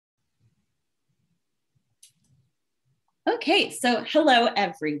Okay, so hello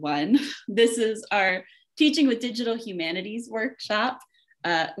everyone. This is our Teaching with Digital Humanities workshop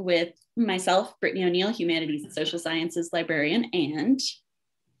with myself, Brittany O'Neill, Humanities and Social Sciences librarian, and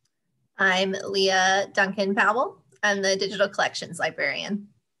I'm Leah Duncan Powell. I'm the Digital Collections librarian.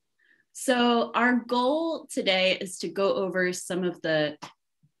 So our goal today is to go over some of the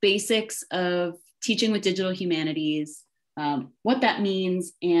basics of teaching with digital humanities, what that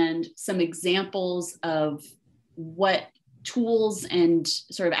means, and some examples of what tools and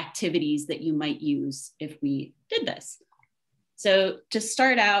sort of activities that you might use if we did this. So to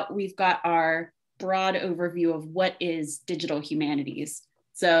start out, we've got our broad overview of what is digital humanities.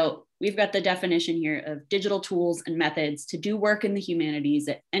 So we've got the definition here of digital tools and methods to do work in the humanities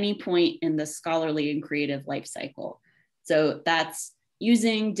at any point in the scholarly and creative life cycle. So that's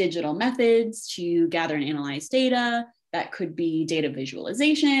using digital methods to gather and analyze data. That could be data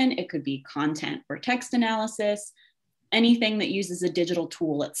visualization. It could be content or text analysis, anything that uses a digital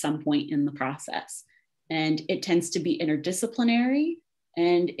tool at some point in the process. And it tends to be interdisciplinary,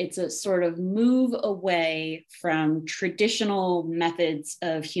 and it's a sort of move away from traditional methods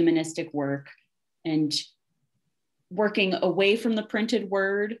of humanistic work and working away from the printed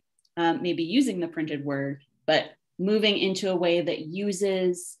word, maybe using the printed word, but moving into a way that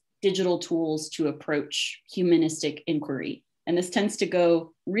uses digital tools to approach humanistic inquiry. And this tends to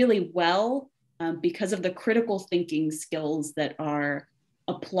go really well because of the critical thinking skills that are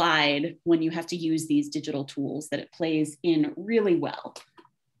applied when you have to use these digital tools, that it plays in really well.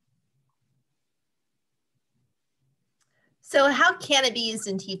 So how can it be used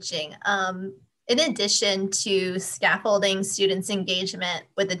in teaching? In addition to scaffolding students' engagement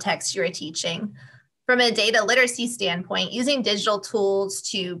with the text you are teaching, from a data literacy standpoint, using digital tools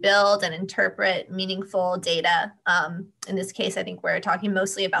to build and interpret meaningful data, in this case, I think we're talking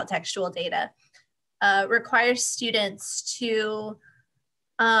mostly about textual data, requires students to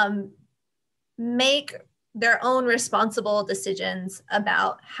make their own responsible decisions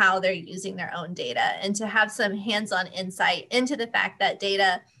about how they're using their own data, and to have some hands-on insight into the fact that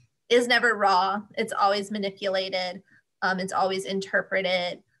data is never raw. It's always manipulated. It's always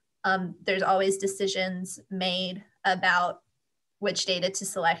interpreted. There's always decisions made about which data to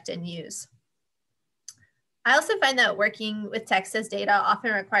select and use. I also find that working with text as data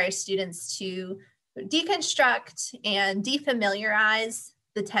often requires students to deconstruct and defamiliarize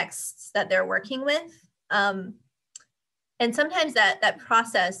the texts that they're working with. And sometimes that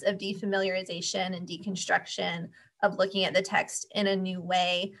process of defamiliarization and deconstruction of looking at the text in a new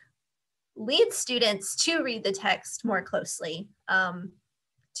way leads students to read the text more closely,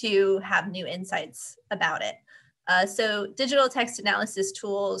 to have new insights about it. So digital text analysis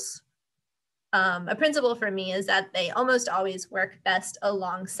tools, a principle for me is that they almost always work best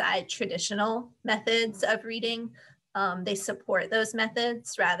alongside traditional methods of reading. They support those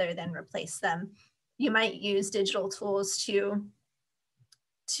methods rather than replace them. You might use digital tools to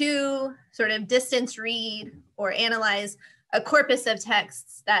sort of distance read or analyze a corpus of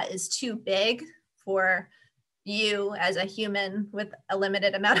texts that is too big for you as a human with a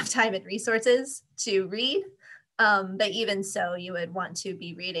limited amount of time and resources to read. But even so, you would want to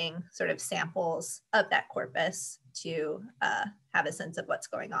be reading sort of samples of that corpus to have a sense of what's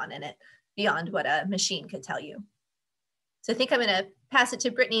going on in it beyond what a machine could tell you. So I think I'm going to pass it to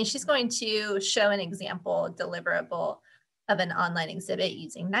Brittany. She's going to show an example deliverable of an online exhibit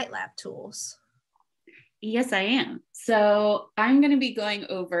using Night Lab tools. Yes, I am. So I'm going to be going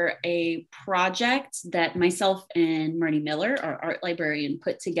over a project that myself and Marty Miller, our art librarian,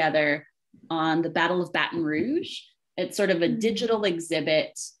 put together on the Battle of Baton Rouge. It's sort of a digital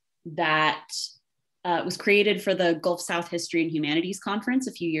exhibit that was created for the Gulf South History and Humanities Conference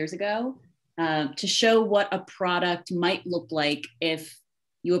a few years ago, to show what a product might look like if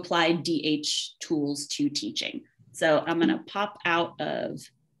you applied DH tools to teaching. So I'm going to pop out of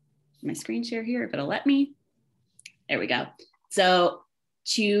my screen share here, if it'll let me. There we go. So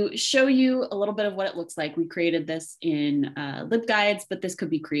to show you a little bit of what it looks like, we created this in LibGuides, but this could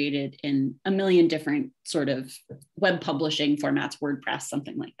be created in a million different sort of web publishing formats, WordPress,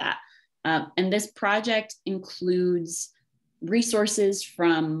 something like that. And this project includes resources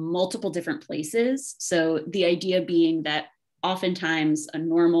from multiple different places. So the idea being that oftentimes a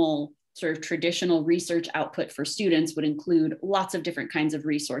normal sort of traditional research output for students would include lots of different kinds of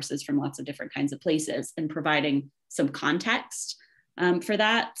resources from lots of different kinds of places, and providing some context for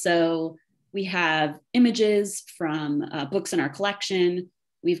that. So we have images from books in our collection.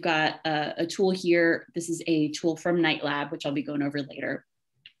 We've got a tool here. This is a tool from Night Lab, which I'll be going over later,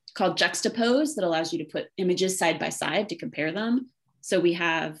 called Juxtapose, that allows you to put images side by side to compare them. So we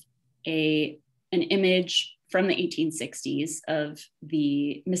have an image from the 1860s of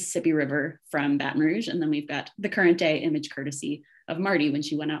the Mississippi River from Baton Rouge. And then we've got the current day image courtesy of Marty when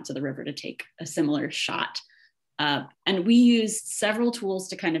she went out to the river to take a similar shot. And we used several tools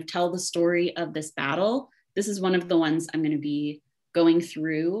to kind of tell the story of this battle. This is one of the ones I'm going to be going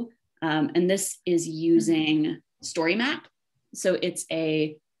through. And this is using Story Map. So it's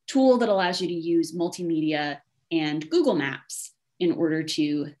a tool that allows you to use multimedia and Google Maps in order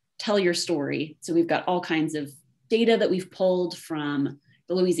to tell your story. So we've got all kinds of data that we've pulled from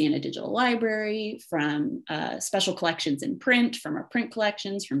the Louisiana Digital Library, from special collections in print, from our print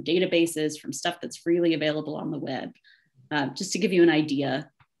collections, from databases, from stuff that's freely available on the web, just to give you an idea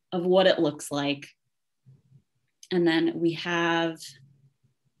of what it looks like. And then we have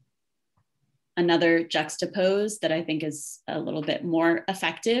another juxtapose that I think is a little bit more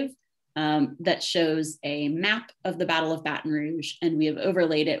effective, that shows a map of the Battle of Baton Rouge, and we have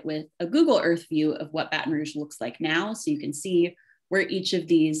overlaid it with a Google Earth view of what Baton Rouge looks like now. So you can see where each of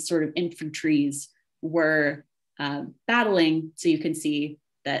these sort of infantries were battling. So you can see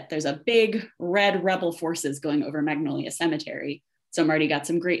that there's a big red rebel forces going over Magnolia Cemetery. So Marty got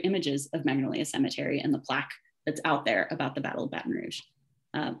some great images of Magnolia Cemetery and the plaque that's out there about the Battle of Baton Rouge,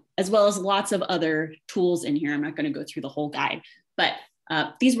 as well as lots of other tools in here. I'm not going to go through the whole guide, but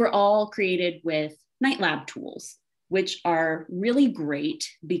these were all created with Night Lab tools, which are really great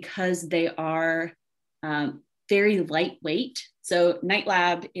because they are very lightweight. So Night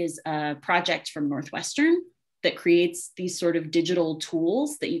Lab is a project from Northwestern that creates these sort of digital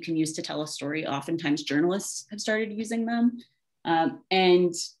tools that you can use to tell a story. Oftentimes journalists have started using them.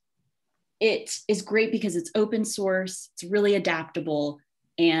 And it is great because it's open source, it's really adaptable,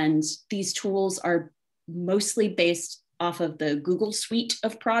 and these tools are mostly based off of the Google suite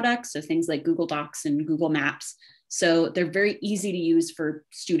of products, so things like Google Docs and Google Maps. So they're very easy to use for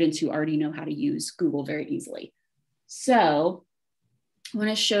students who already know how to use Google very easily. So I want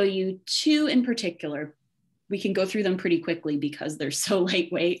to show you two in particular. We can go through them pretty quickly because they're so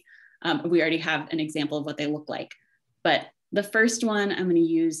lightweight. We already have an example of what they look like. But the first one I'm going to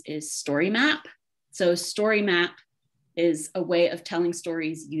use is Story Map. So Story Map is a way of telling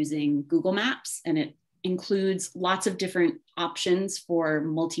stories using Google Maps, and it includes lots of different options for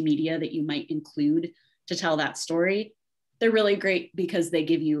multimedia that you might include to tell that story. They're really great because they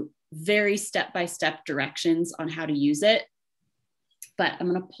give you very step-by-step directions on how to use it. But I'm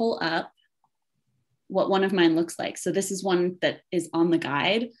going to pull up what one of mine looks like. So this is one that is on the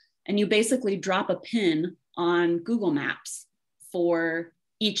guide, and you basically drop a pin on Google Maps for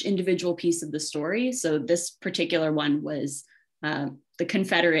each individual piece of the story. So this particular one was the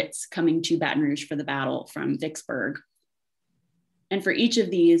Confederates coming to Baton Rouge for the battle from Vicksburg. And for each of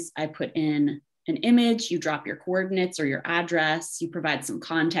these, I put in an image, you drop your coordinates or your address, you provide some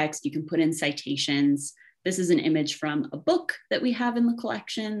context, you can put in citations. This is an image from a book that we have in the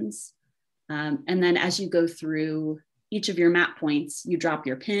collections. And then as you go through each of your map points, you drop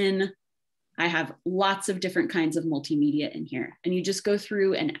your pin. I have lots of different kinds of multimedia in here, and you just go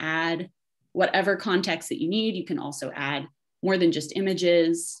through and add whatever context that you need. You can also add more than just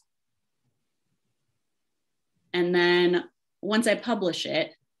images. And then once I publish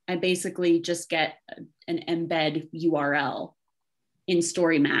it, I basically just get an embed URL in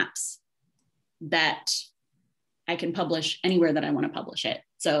Story Maps that I can publish anywhere that I want to publish it.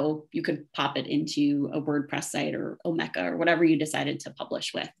 So you could pop it into a WordPress site or Omeka or whatever you decided to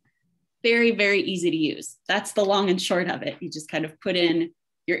publish with. Very, very easy to use. That's the long and short of it. You just kind of put in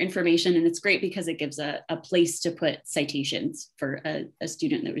your information, and it's great because it gives a place to put citations for a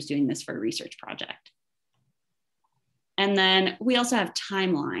student that was doing this for a research project. And then we also have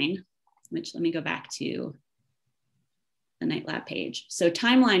Timeline, which let me go back to the Night Lab page. So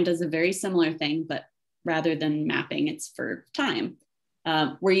Timeline does a very similar thing, but rather than mapping, it's for time,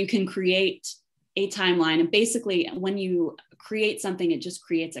 where you can create a timeline. And basically when you create something, it just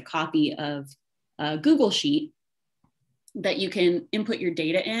creates a copy of a Google Sheet that you can input your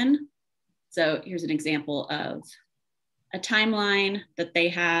data in. So here's an example of a timeline that they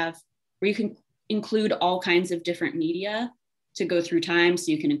have where you can include all kinds of different media to go through time.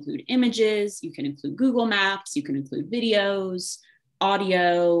 So you can include images, you can include Google Maps, you can include videos,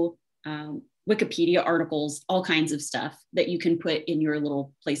 audio, Wikipedia articles, all kinds of stuff that you can put in your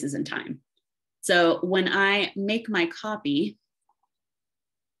little places in time. So when I make my copy,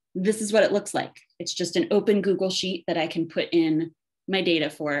 this is what it looks like. It's just an open Google Sheet that I can put in my data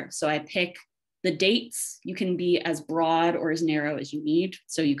for. So I pick the dates. You can be as broad or as narrow as you need.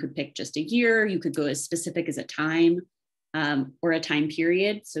 So you could pick just a year. You could go as specific as a time or a time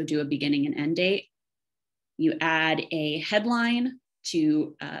period. So do a beginning and end date. You add a headline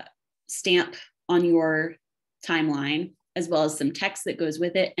to stamp on your timeline, as well as some text that goes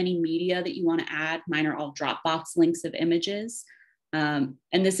with it, any media that you want to add. Mine are all Dropbox links of images. And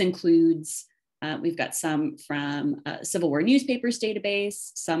this includes, we've got some from Civil War Newspapers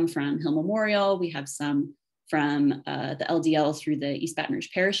database, some from Hill Memorial. We have some from the LDL through the East Baton Rouge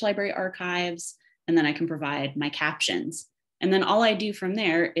Parish Library archives. And then I can provide my captions. And then all I do from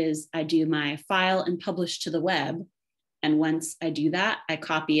there is I do my file and publish to the web. And once I do that, I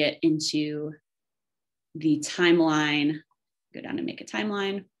copy it into the timeline, go down and make a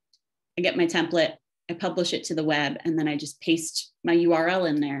timeline. I get my template, I publish it to the web, and then I just paste my URL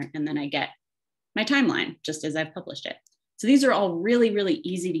in there, and then I get my timeline just as I've published it. So these are all really, really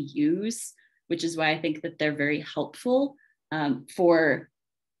easy to use, which is why I think that they're very helpful for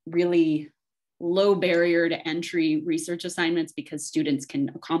really low barrier to entry research assignments, because students can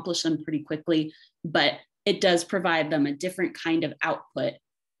accomplish them pretty quickly, but it does provide them a different kind of output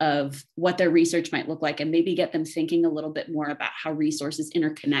of what their research might look like, and maybe get them thinking a little bit more about how resources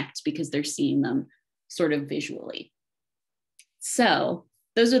interconnect because they're seeing them sort of visually. So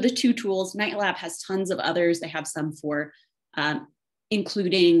those are the two tools. NightLab has tons of others. They have some for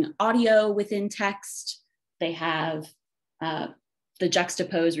including audio within text. They have the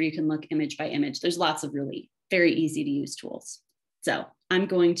juxtapose where you can look image by image. There's lots of really very easy to use tools. So I'm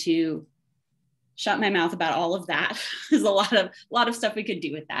going to shut my mouth about all of that. There's a lot of stuff we could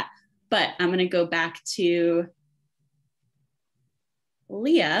do with that. But I'm going to go back to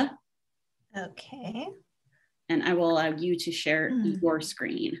Leah. Okay. And I will allow you to share your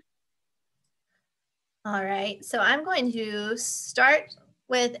screen. All right. So I'm going to start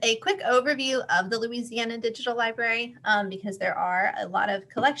with a quick overview of the Louisiana Digital Library, because there are a lot of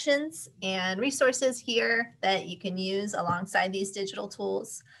collections and resources here that you can use alongside these digital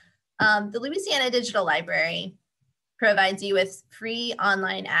tools. The Louisiana Digital Library provides you with free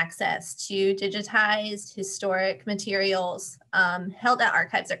online access to digitized historic materials held at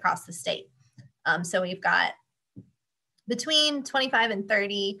archives across the state. So we've got between 25 and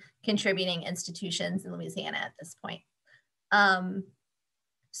 30 contributing institutions in Louisiana at this point.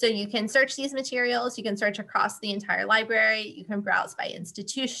 So you can search these materials, you can search across the entire library, you can browse by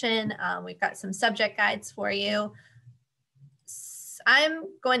institution. We've got some subject guides for you. I'm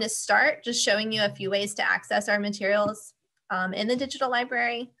going to start just showing you a few ways to access our materials in the digital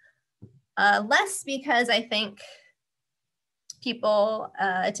library. Less because I think people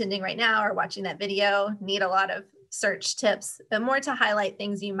attending right now or watching that video need a lot of search tips, but more to highlight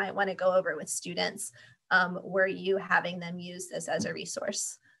things you might want to go over with students were you having them use this as a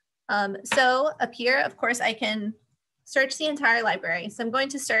resource. So up here, of course, I can search the entire library. So I'm going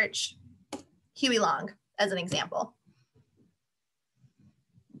to search Huey Long as an example.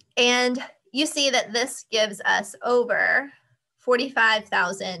 And you see that this gives us over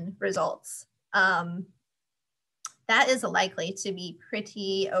 45,000 results. That is likely to be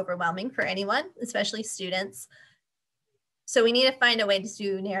pretty overwhelming for anyone, especially students. So we need to find a way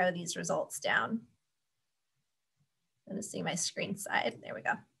to narrow these results down. I'm going to see my screen side. There we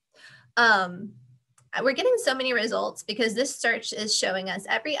go. We're getting so many results because this search is showing us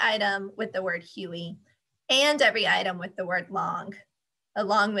every item with the word Huey and every item with the word Long,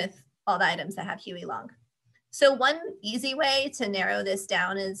 along with all the items that have Huey Long. So one easy way to narrow this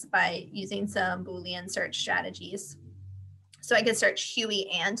down is by using some Boolean search strategies. So I could search Huey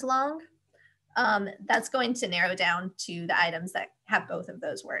and Long. That's going to narrow down to the items that have both of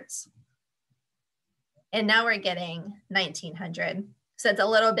those words. And now we're getting 1,900. So it's a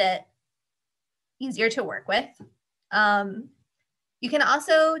little bit easier to work with. You can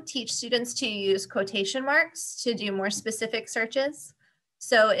also teach students to use quotation marks to do more specific searches.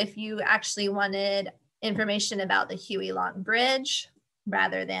 So if you actually wanted information about the Huey Long Bridge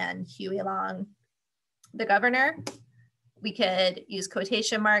rather than Huey Long, the governor, we could use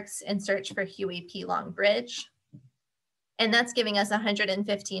quotation marks and search for Huey P. Long Bridge. And that's giving us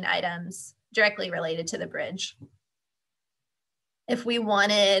 115 items directly related to the bridge. If we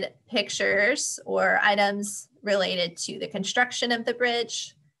wanted pictures or items related to the construction of the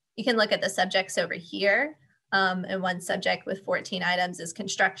bridge, you can look at the subjects over here. And one subject with 14 items is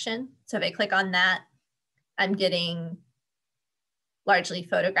construction. So if I click on that, I'm getting largely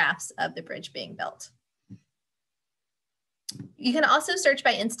photographs of the bridge being built. You can also search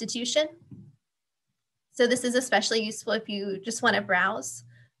by institution. So this is especially useful if you just want to browse.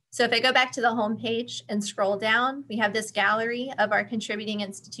 So if I go back to the home page and scroll down, we have this gallery of our contributing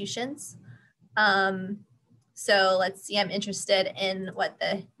institutions. So let's see, I'm interested in what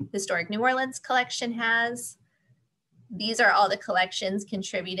the Historic New Orleans collection has. These are all the collections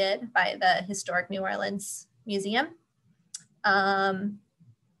contributed by the Historic New Orleans Museum.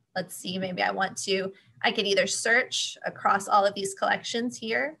 Let's see, maybe I want to I could either search across all of these collections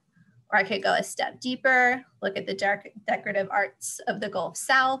here, or I could go a step deeper, look at the decorative arts of the Gulf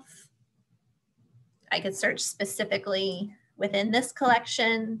South. I could search specifically within this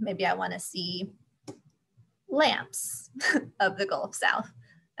collection. Maybe I want to see lamps of the Gulf South.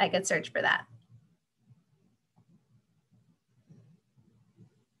 I could search for that.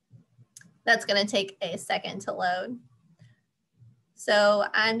 That's going to take a second to load. So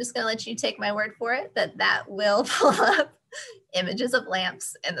I'm just going to let you take my word for it that that will pull up images of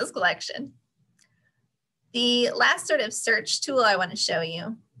lamps in this collection. The last sort of search tool I want to show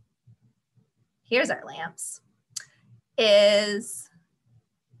you, here's our lamps, is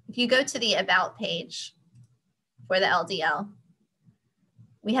if you go to the About page for the LDL,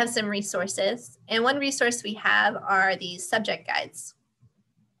 we have some resources. And one resource we have are these subject guides.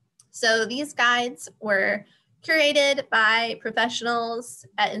 So these guides were curated by professionals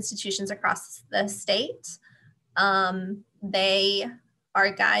at institutions across the state. They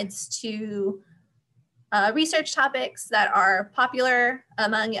are guides to research topics that are popular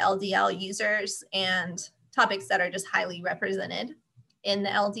among LDL users and topics that are just highly represented in the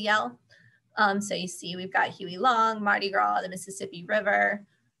LDL. So you see we've got Huey Long, Mardi Gras, the Mississippi River,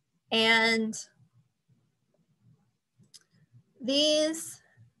 and these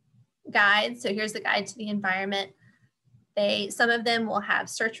guides, so here's the guide to the environment. Some of them will have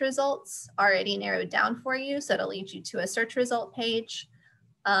search results already narrowed down for you, so it'll lead you to a search result page.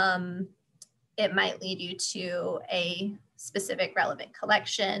 It might lead you to a specific relevant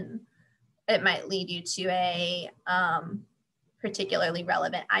collection. It might lead you to a particularly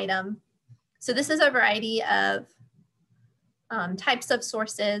relevant item. So this is a variety of types of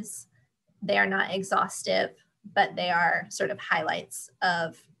sources. They are not exhaustive, but they are sort of highlights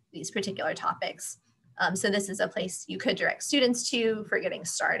of these particular topics. So this is a place you could direct students to for getting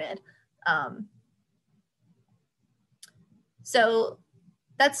started. So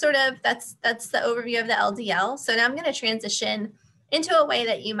that's the overview of the LDL. So now I'm going to transition into a way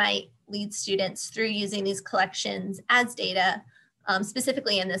that you might lead students through using these collections as data,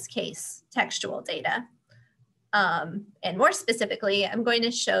 specifically in this case, textual data. And more specifically, I'm going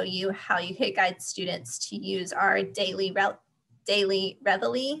to show you how you could guide students to use our Daily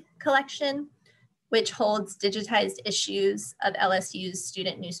Reveille collection, which holds digitized issues of LSU's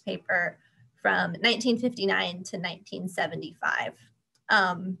student newspaper from 1959 to 1975.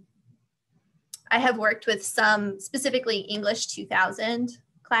 I have worked with some specifically English 2000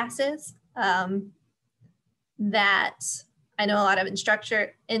 classes that I know a lot of instructors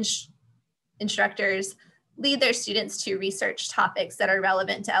lead their students to research topics that are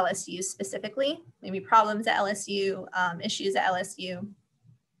relevant to LSU specifically, maybe problems at LSU, issues at LSU.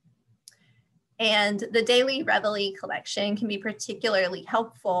 And the Daily Reveille collection can be particularly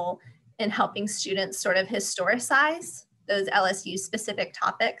helpful in helping students sort of historicize those LSU specific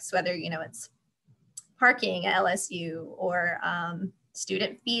topics, whether it's parking at LSU or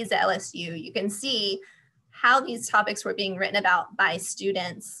student fees at LSU. You can see how these topics were being written about by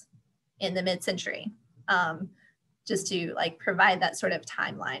students in the mid-century, just to provide that sort of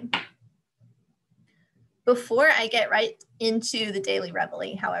timeline. Before I get right into the Daily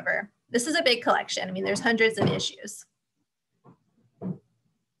Reveille, however, this is a big collection. I mean, there's hundreds of issues.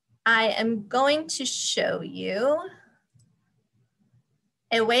 I am going to show you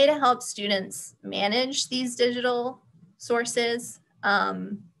a way to help students manage these digital sources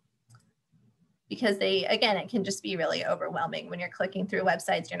because again, it can just be really overwhelming when you're clicking through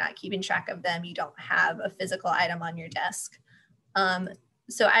websites, you're not keeping track of them, you don't have a physical item on your desk.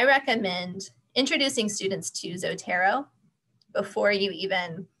 So I recommend introducing students to Zotero before you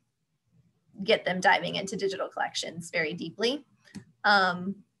even get them diving into digital collections very deeply.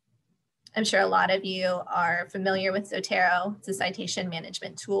 I'm sure a lot of you are familiar with Zotero. It's a citation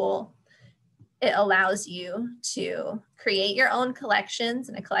management tool. It allows you to create your own collections,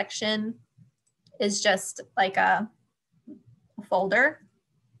 and a collection is just like a folder.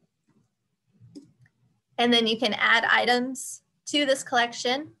 And then you can add items to this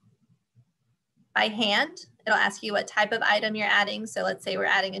collection by hand. It'll ask you what type of item you're adding. So let's say we're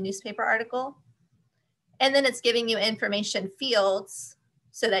adding a newspaper article. And then it's giving you information fields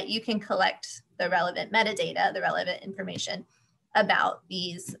so that you can collect the relevant metadata, the relevant information about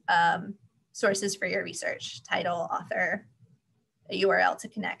these sources for your research, title, author, a URL to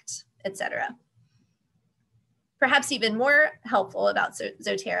connect, etc. Perhaps even more helpful about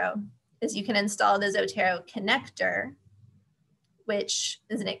Zotero is you can install the Zotero connector, which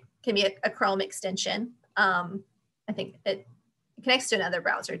can be a Chrome extension. I think it connects to another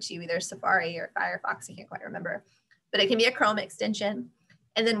browser too, either Safari or Firefox, I can't quite remember, but it can be a Chrome extension.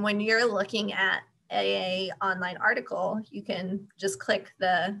 And then when you're looking at a online article, you can just click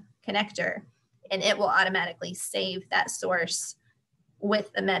the connector and it will automatically save that source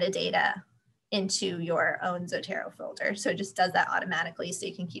with the metadata into your own Zotero folder. So it just does that automatically so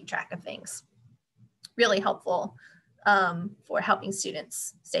you can keep track of things. Really helpful for helping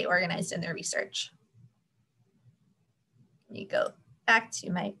students stay organized in their research. Let me go back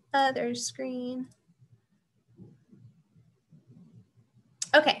to my other screen.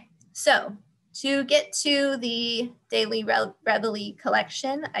 Okay, so to get to the daily Reveille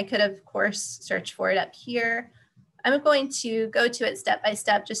collection, I could of course search for it up here. I'm going to go to it step by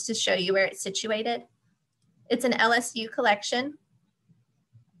step just to show you where it's situated. It's an LSU collection.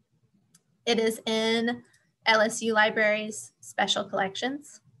 It is in LSU Library's Special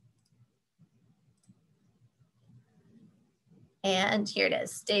Collections. And here it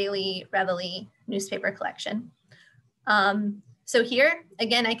is, Daily Reveille Newspaper Collection. So here,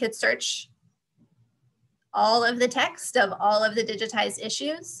 again, I could search all of the text of all of the digitized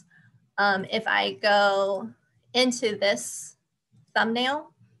issues. If I go into this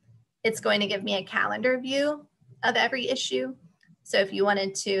thumbnail, it's going to give me a calendar view of every issue. So if you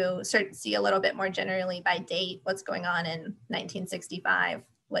wanted to see a little bit more generally by date, what's going on in 1965,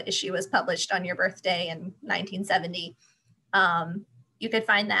 what issue was published on your birthday in 1970, you could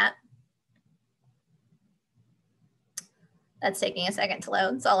find that. That's taking a second to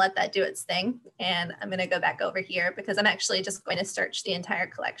load, so I'll let that do its thing. And I'm gonna go back over here because I'm actually just going to search the entire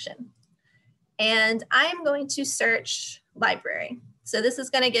collection. And I'm going to search library. So this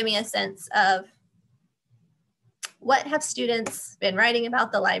is gonna give me a sense of what have students been writing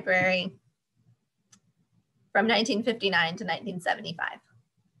about the library from 1959 to 1975.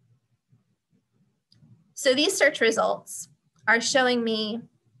 So these search results are showing me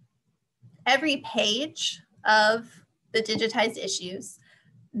every page of the digitized issues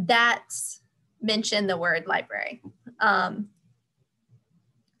that mention the word library. So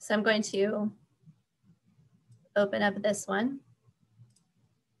I'm going to open up this one.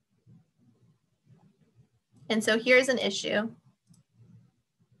 And so here's an issue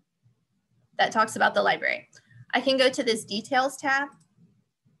that talks about the library. I can go to this details tab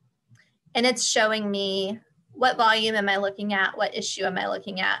and it's showing me what volume am I looking at, what issue am I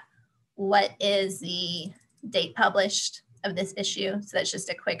looking at, what is the date published of this issue. So that's just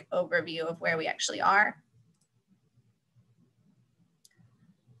a quick overview of where we actually are.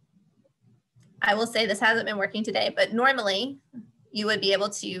 I will say this hasn't been working today, but normally you would be able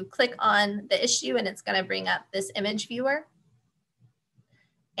to click on the issue and it's going to bring up this image viewer.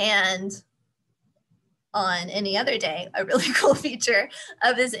 And on any other day, a really cool feature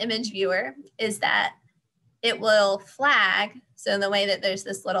of this image viewer is that it will flag. So in the way that there's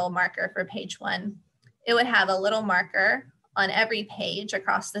this little marker for page 1, it would have a little marker on every page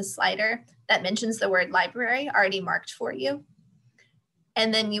across this slider that mentions the word library already marked for you.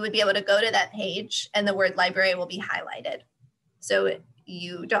 And then you would be able to go to that page and the word library will be highlighted. So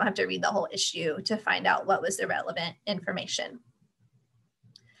you don't have to read the whole issue to find out what was the relevant information.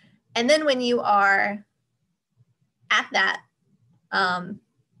 And then when you are at that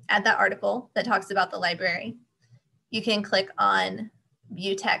article that talks about the library, you can click on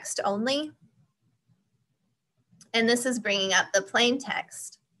view text only. And this is bringing up the plain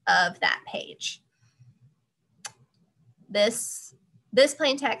text of that page. This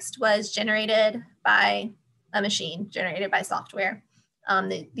plain text was generated by a machine, generated by software.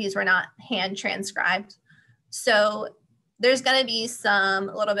 These were not hand transcribed. So there's gonna be a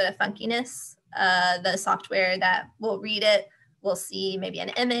little bit of funkiness. The software that will read it will see maybe an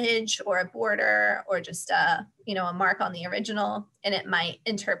image or a border or just a mark on the original, and it might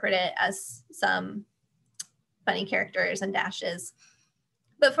interpret it as some funny characters and dashes.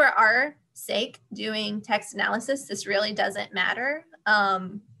 But for our sake, doing text analysis, this really doesn't matter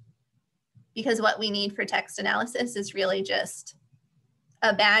because what we need for text analysis is really just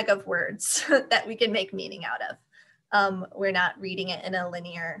a bag of words that we can make meaning out of. We're not reading it in a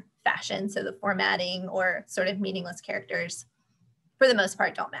linear fashion, so the formatting or sort of meaningless characters, for the most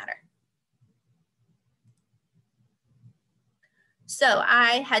part, don't matter. So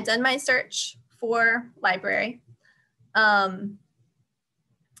I had done my search for library. And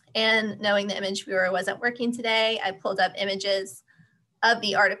knowing the image viewer wasn't working today, I pulled up images of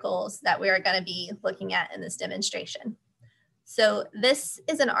the articles that we are going to be looking at in this demonstration. So this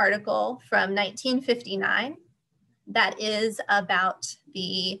is an article from 1959 that is about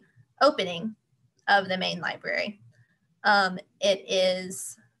the opening of the main library.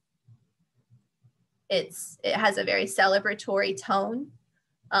 It has a very celebratory tone.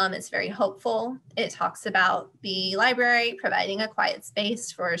 It's very hopeful. It talks about the library providing a quiet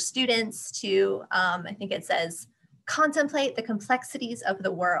space for students to, I think it says, contemplate the complexities of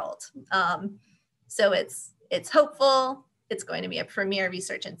the world. So it's hopeful. It's going to be a premier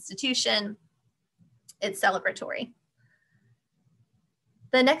research institution. It's celebratory.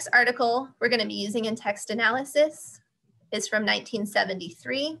 The next article we're going to be using in text analysis is from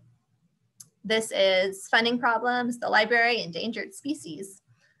 1973. This is Funding Problems, the Library, Endangered Species.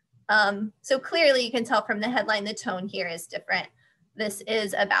 So clearly you can tell from the headline, the tone here is different. This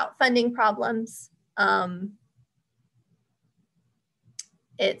is about funding problems.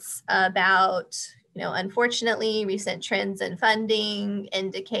 It's about, unfortunately, recent trends in funding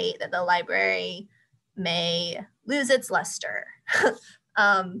indicate that the library may lose its luster.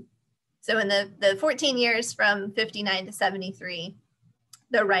 So in the 14 years from 59 to 73,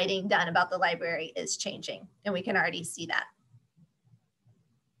 the writing done about the library is changing, and we can already see that.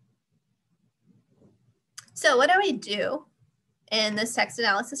 So what I would do in this text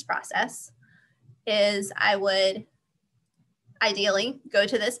analysis process is I would ideally go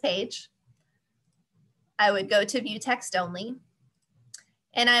to this page. I would go to view text only,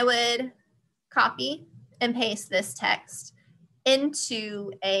 and I would copy and paste this text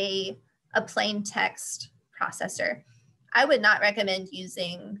into a plain text processor. I would not recommend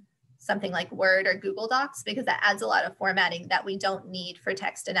using something like Word or Google Docs because that adds a lot of formatting that we don't need for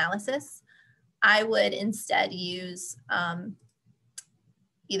text analysis. I would instead use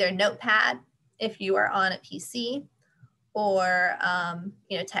either Notepad if you are on a PC, or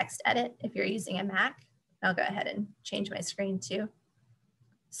Text Edit if you're using a Mac. I'll go ahead and change my screen too.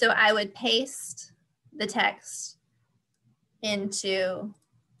 So I would paste the text into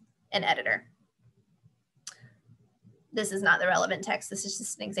an editor. This is not the relevant text, this is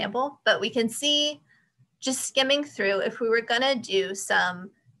just an example, but we can see just skimming through, if we were gonna do some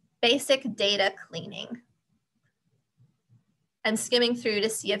basic data cleaning, I'm skimming through to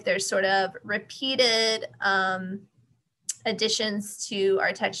see if there's sort of repeated additions to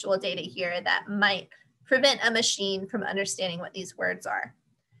our textual data here that might prevent a machine from understanding what these words are.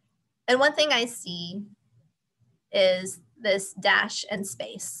 And one thing I see is this dash and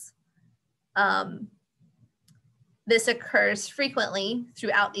space. This occurs frequently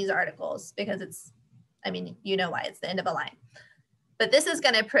throughout these articles because it's, you know why, it's the end of a line. But this is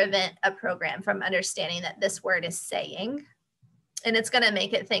going to prevent a program from understanding that this word is saying, and it's going to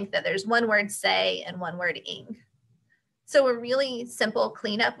make it think that there's one word say and one word ing. So a really simple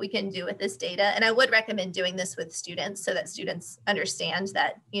cleanup we can do with this data, and I would recommend doing this with students so that students understand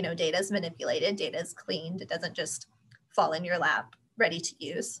that data is manipulated, data is cleaned, it doesn't just fall in your lap ready to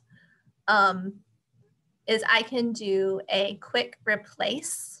use, is I can do a quick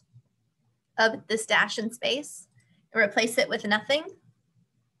replace of this dash and space and replace it with nothing,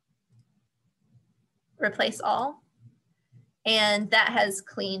 replace all, and that has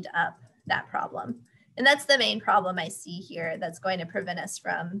cleaned up that problem. And that's the main problem I see here that's going to prevent us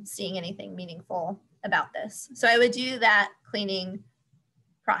from seeing anything meaningful about this. So I would do that cleaning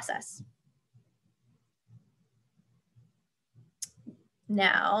process.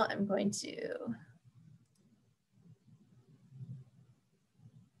 Now I'm going to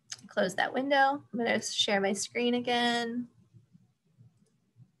close that window. I'm going to share my screen again.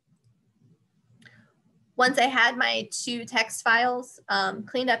 Once I had my 2 text files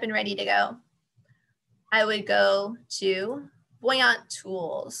cleaned up and ready to go, I would go to Buoyant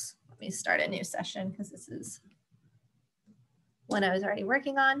Tools. Let me start a new session because this is one I was already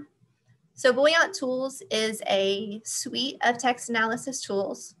working on. So Buoyant Tools is a suite of text analysis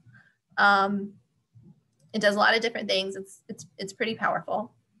tools. It does a lot of different things. It's pretty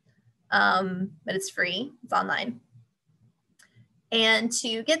powerful, but it's free, it's online. And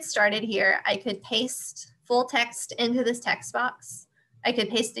to get started here, I could paste full text into this text box. I could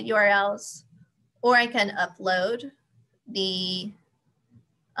paste the URLs, or I can upload the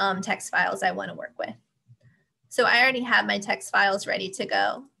text files I want to work with. So I already have my text files ready to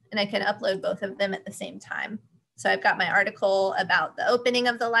go, and I can upload both of them at the same time. So I've got my article about the opening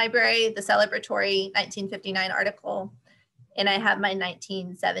of the library, the celebratory 1959 article, and I have my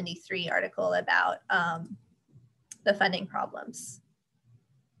 1973 article about the funding problems.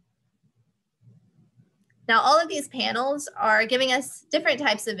 Now, all of these panels are giving us different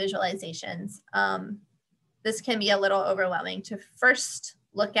types of visualizations. This can be a little overwhelming to first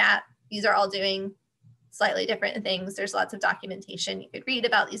look at. These are all doing slightly different things. There's lots of documentation you could read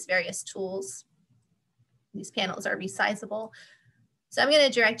about these various tools. These panels are resizable. So I'm going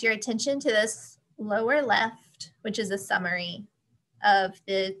to direct your attention to this lower left, which is a summary of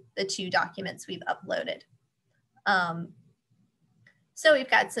the 2 documents we've uploaded. So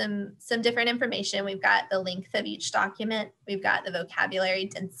we've got some different information. We've got the length of each document. We've got the vocabulary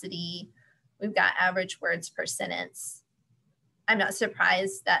density. We've got average words per sentence. I'm not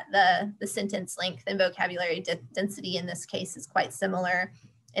surprised that the sentence length and vocabulary density in this case is quite similar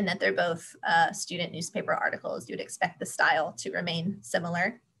in that they're both student newspaper articles. You would expect the style to remain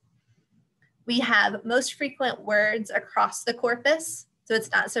similar. We have most frequent words across the corpus. So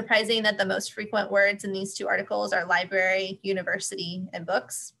it's not surprising that the most frequent words in these two articles are library, university, and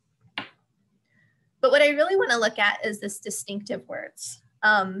books. But what I really want to look at is this distinctive words.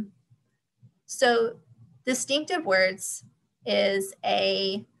 So distinctive words is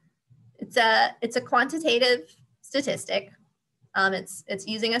it's a quantitative statistic. It's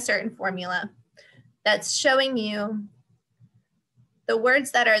using a certain formula that's showing you the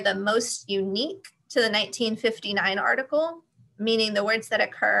words that are the most unique to the 1959 article, meaning the words that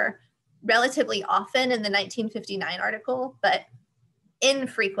occur relatively often in the 1959 article, but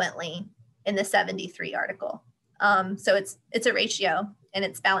infrequently in the 73 article. So it's a ratio and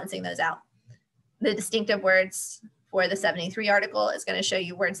it's balancing those out. The distinctive words for the 73 article is going to show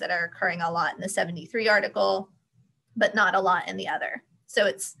you words that are occurring a lot in the 73 article, but not a lot in the other. So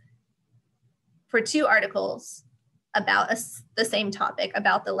it's for two articles about the same topic,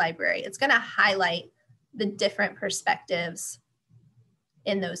 about the library. It's going to highlight the different perspectives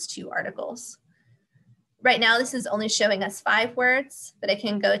in those two articles. Right now, this is only showing us 5 words, but I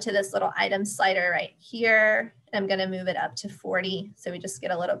can go to this little item slider right here. And I'm going to move it up to 40, so we just get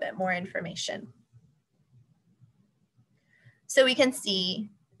a little bit more information. So we can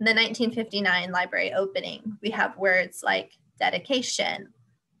see in the 1959 library opening, we have words like dedication,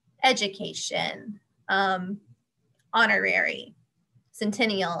 education, honorary,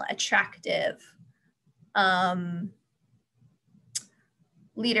 centennial, attractive,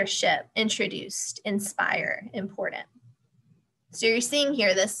 leadership, introduced, inspire, important. So you're seeing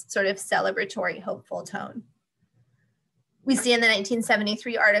here this sort of celebratory, hopeful tone. We see in the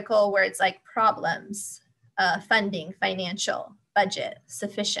 1973 article words like problems, funding, financial, budget,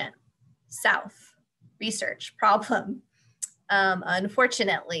 sufficient, south, research, problem,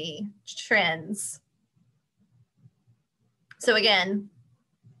 unfortunately, trends. So again,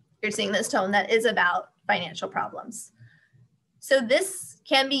 you're seeing this tone that is about financial problems. So this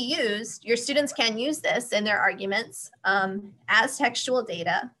can be used, your students can use this in their arguments as textual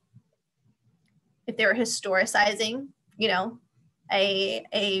data. If they were historicizing,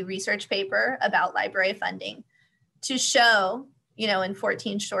 a research paper about library funding to show, in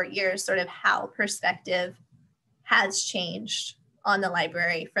 14 short years, sort of how perspective has changed on the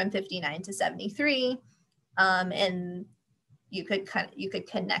library from 59 to 73. And you could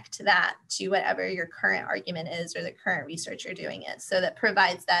connect that to whatever your current argument is or the current research you're doing is. So that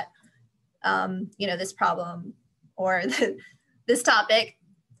provides that, this problem or this topic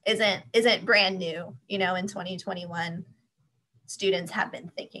isn't brand new, in 2021, students have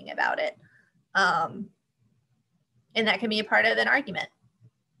been thinking about it. And that can be a part of an argument.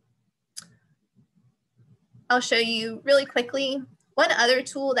 I'll show you really quickly one other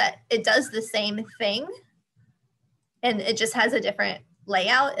tool that it does the same thing, and it just has a different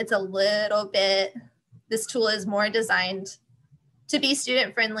layout. It's a little bit, this tool is more designed to be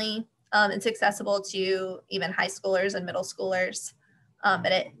student friendly. It's accessible to even high schoolers and middle schoolers,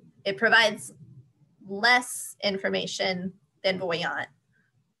 but it provides less information than Voyant,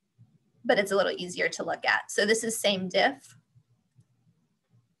 but it's a little easier to look at. So this is same diff.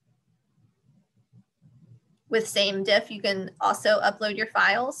 With same diff, you can also upload your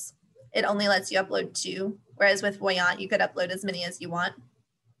files. It only lets you upload 2, whereas with Voyant, you could upload as many as you want.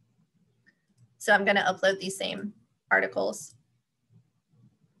 So I'm going to upload these same articles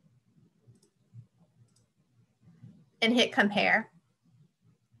and hit compare.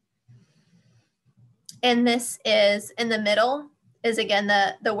 And this is in the middle is again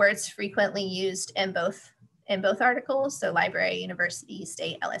the words frequently used in both articles. So library, university,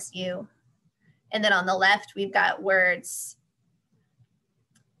 state, LSU. And then on the left, we've got words.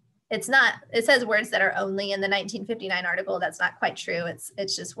 It says words that are only in the 1959 article. That's not quite true.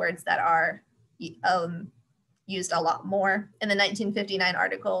 It's just words that are used a lot more in the 1959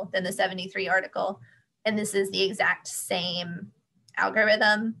 article than the 73 article. And this is the exact same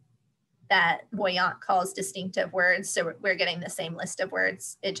algorithm that Voyant calls distinctive words. So we're getting the same list of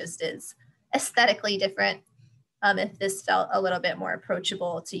words. It just is aesthetically different. If this felt a little bit more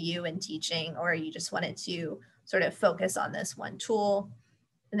approachable to you in teaching, or you just wanted to sort of focus on this one tool.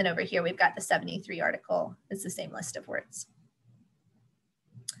 And then over here, we've got the 73 article. It's the same list of words.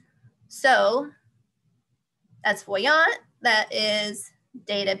 So that's Voyant. That is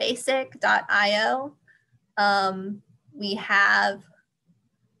databasic.io. We have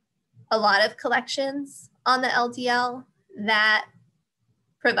a lot of collections on the LDL that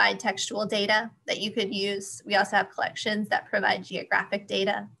provide textual data that you could use. We also have collections that provide geographic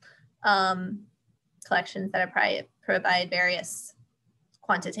data, collections that provide various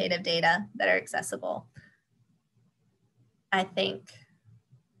quantitative data that are accessible. I think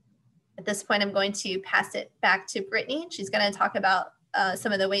at this point, I'm going to pass it back to Brittany. She's going to talk about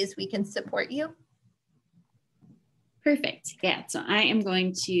some of the ways we can support you. Perfect. Yeah, so I am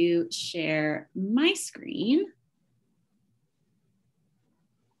going to share my screen.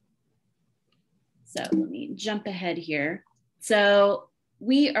 So let me jump ahead here. So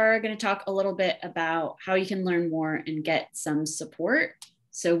we are going to talk a little bit about how you can learn more and get some support.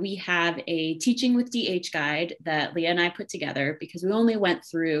 So we have a Teaching with DH guide that Leah and I put together because we only went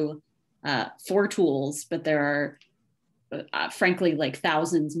through 4 tools, but there are frankly like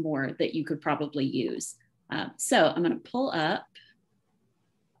thousands more that you could probably use. So I'm going to pull up.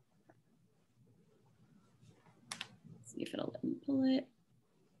 Let's see if it'll let me pull it.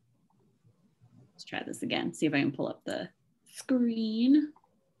 Let's try this again. See if I can pull up the screen.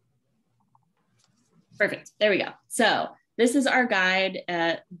 Perfect. There we go. So this is our guide.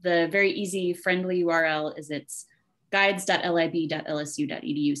 The very easy, friendly URL is it's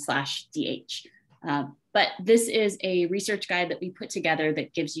guides.lib.lsu.edu/DH. But this is a research guide that we put together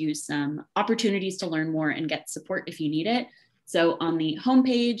that gives you some opportunities to learn more and get support if you need it. So on the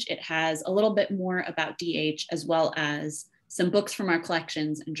homepage, it has a little bit more about DH, as well as some books from our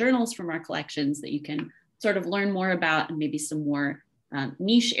collections and journals from our collections that you can sort of learn more about, and maybe some more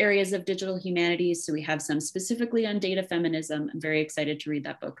niche areas of digital humanities. So we have some specifically on data feminism. I'm very excited to read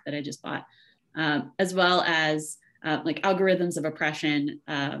that book that I just bought, as well as like algorithms of oppression,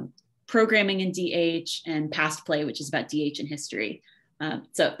 programming in DH, and past play, which is about DH and history.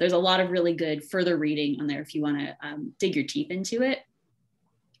 So there's a lot of really good further reading on there if you want to dig your teeth into it.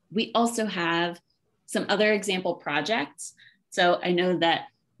 We also have some other example projects. So I know that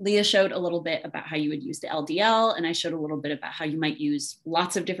Leah showed a little bit about how you would use the LDL, and I showed a little bit about how you might use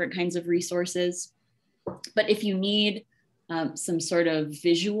lots of different kinds of resources. But if you need some sort of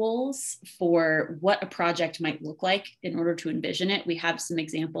visuals for what a project might look like in order to envision it, we have some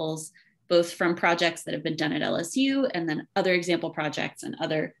examples both from projects that have been done at LSU and then other example projects and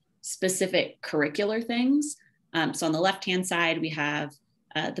other specific curricular things. So on the left-hand side, we have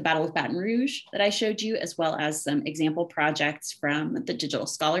the Battle of Baton Rouge that I showed you, as well as some example projects from the Digital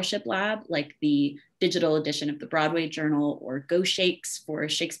Scholarship Lab, like the digital edition of the Broadway Journal or Go Shakes for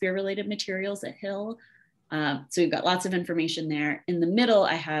Shakespeare-related materials at Hill. So we've got lots of information there. In the middle,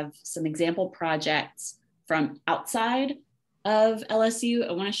 I have some example projects from outside of LSU.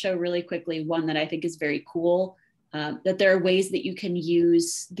 I want to show really quickly one that I think is very cool, that there are ways that you can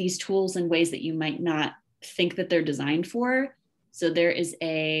use these tools in ways that you might not think that they're designed for. So there is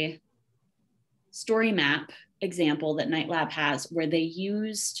a story map example that Night Lab has where they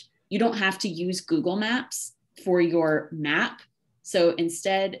used, you don't have to use Google Maps for your map. So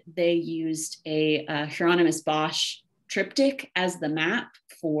instead they used a Hieronymus Bosch triptych as the map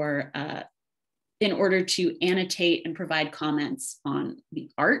for, in order to annotate and provide comments on the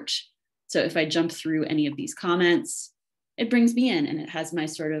art. So if I jump through any of these comments, it brings me in and it has my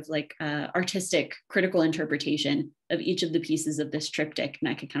sort of like artistic critical interpretation of each of the pieces of this triptych, and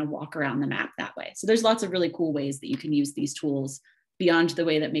I can kind of walk around the map that way. So there's lots of really cool ways that you can use these tools beyond the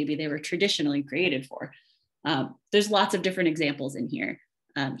way that maybe they were traditionally created for. There's lots of different examples in here,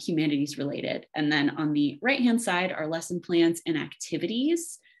 humanities related. And then on the right-hand side are lesson plans and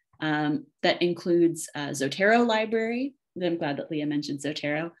activities. That includes Zotero Library. I'm glad that Leah mentioned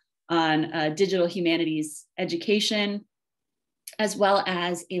Zotero, on digital humanities education, as well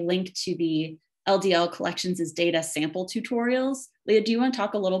as a link to the LDL Collections' data sample tutorials. Leah, do you want to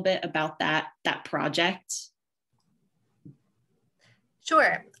talk a little bit about that project?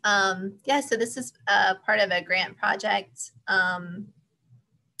 Sure. Yeah, so this is part of a grant project, the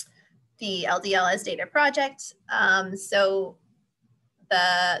LDL as Data Project. So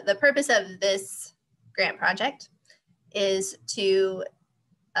the purpose of this grant project is to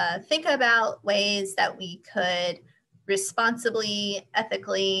think about ways that we could responsibly,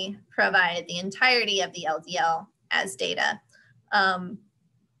 ethically provide the entirety of the LDL as data.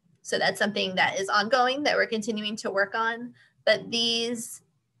 So that's something that is ongoing that we're continuing to work on. But these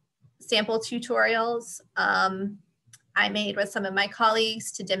sample tutorials I made with some of my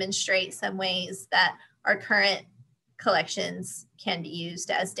colleagues to demonstrate some ways that our current collections can be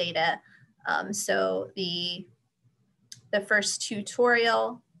used as data. So the first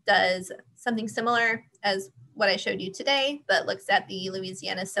tutorial does something similar as what I showed you today, but looks at the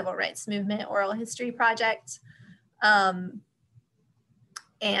Louisiana Civil Rights Movement Oral History Project.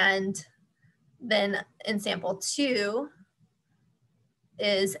 And then in sample 2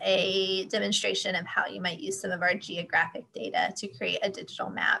 is a demonstration of how you might use some of our geographic data to create a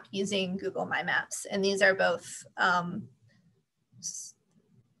digital map using Google My Maps. And these are both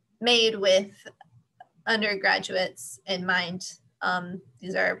made with undergraduates in mind.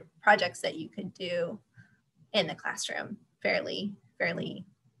 These are projects that you could do in the classroom fairly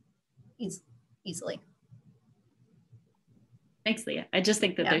easily. Thanks, Leah. I just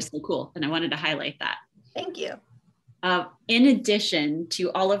think that they're so cool, and I wanted to highlight that. Thank you. In addition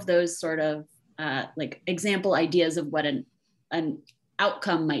to all of those sort of like example ideas of what an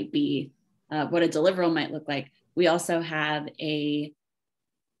outcome might be, what a deliverable might look like, we also have a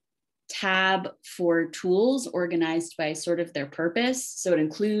tab for tools organized by sort of their purpose. So it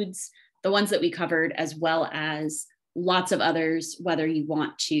includes the ones that we covered, as well as lots of others, whether you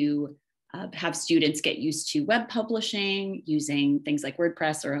want to have students get used to web publishing using things like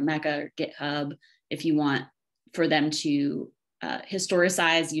WordPress or Omeka or GitHub. If you want for them to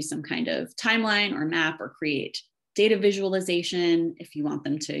historicize, use some kind of timeline or map, or create data visualization. If you want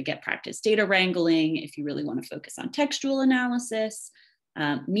them to get practice data wrangling, if you really want to focus on textual analysis,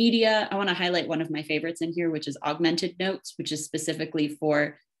 media. I want to highlight one of my favorites in here, which is augmented notes, which is specifically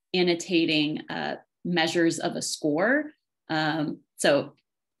for annotating measures of a score. So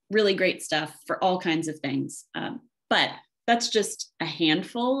really great stuff for all kinds of things. But that's just a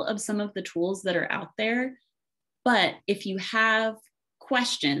handful of some of the tools that are out there. But if you have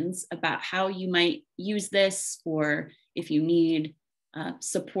questions about how you might use this, or if you need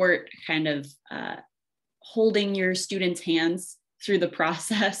support kind of holding your students' hands through the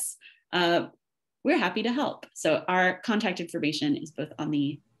process, we're happy to help. So our contact information is both on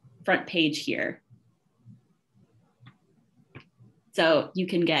the front page here. So you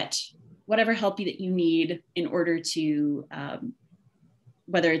can get whatever help that you need in order to,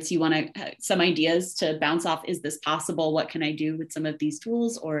 whether it's you want some ideas to bounce off, is this possible? What can I do with some of these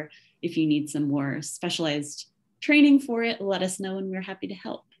tools? Or if you need some more specialized training for it, let us know and we're happy to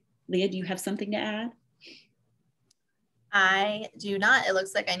help. Leah, do you have something to add? I do not. It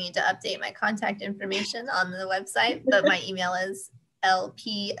looks like I need to update my contact information on the website, but my email is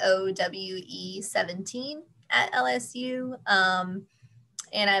lpowe17@LSU.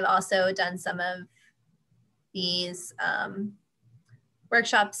 And I've also done some of these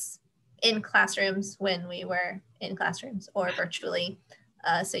workshops in classrooms when we were in classrooms or virtually.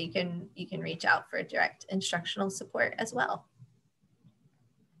 So you can reach out for direct instructional support as well.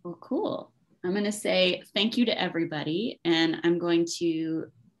 Well, cool. I'm going to say thank you to everybody, and I'm going to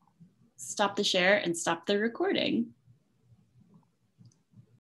stop the share and stop the recording.